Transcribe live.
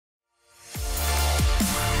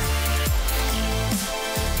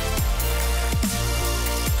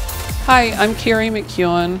Hi, I'm Karii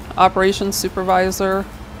MacCune, Operations Supervisor,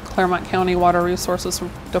 Clermont County Water Resources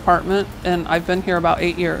Department, and I've been here about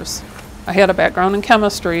 8 years. I had a background in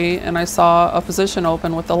chemistry and I saw a position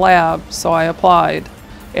open with the lab, so I applied.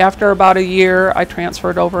 After about a year, I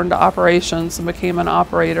transferred over into operations and became an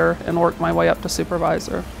operator and worked my way up to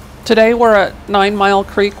supervisor. Today we're at 9 Mile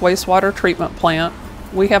Creek Wastewater Treatment Plant.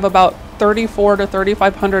 We have about 3,400 to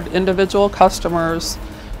 3,500 individual customers,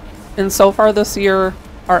 and so far this year,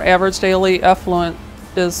 our average daily effluent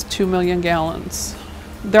is 2 million gallons.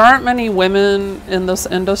 There aren't many women in this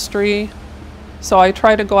industry, so I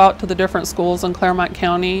try to go out to the different schools in Clermont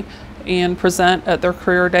County and present at their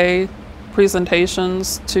career day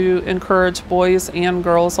presentations to encourage boys and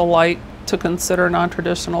girls alike to consider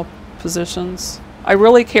non-traditional positions. I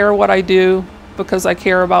really care what I do because I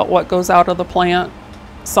care about what goes out of the plant.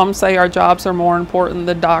 Some say our jobs are more important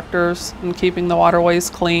than doctors and keeping the waterways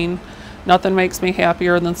clean. Nothing makes me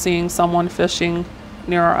happier than seeing someone fishing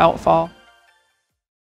near our outfall.